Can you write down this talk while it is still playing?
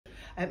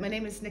My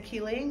name is Nikki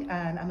Lang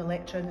and I'm a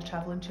lecturer in the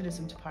Travel and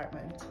Tourism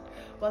Department.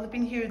 While I've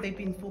been here, they've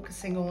been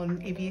focusing on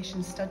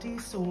aviation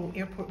studies, so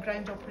airport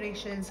ground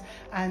operations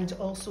and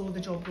also the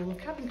job role of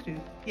cabin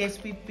crew.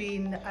 Yes, we've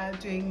been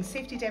doing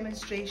safety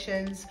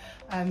demonstrations,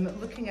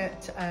 looking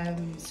at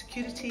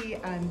security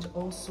and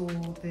also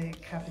the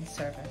cabin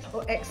service.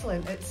 Oh,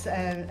 excellent. It's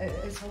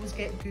always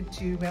good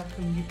to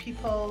welcome new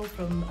people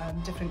from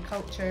different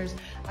cultures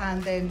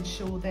and then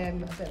show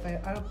them a bit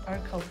about our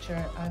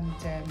culture and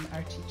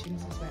our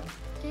teachings as well.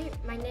 Okay,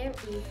 my name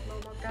is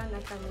Momoko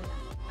Nakamura.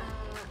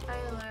 I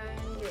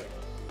learned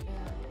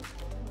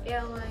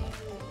airline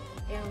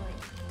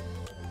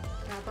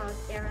about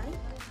airline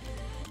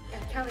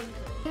cabin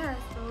crew. Yeah,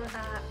 so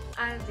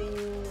I've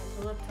been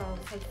a lot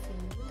of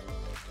sightseeing.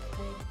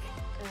 Like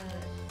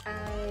I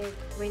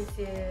went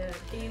to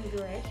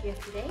Edinburgh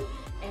yesterday,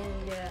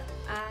 and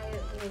I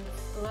went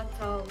a lot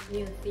of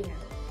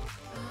museums.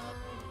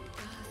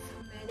 So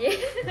many.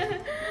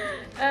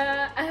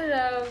 I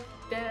love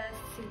the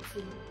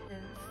city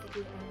and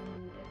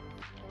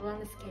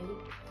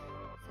landscape.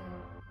 So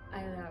I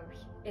love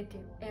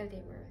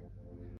Edinburgh.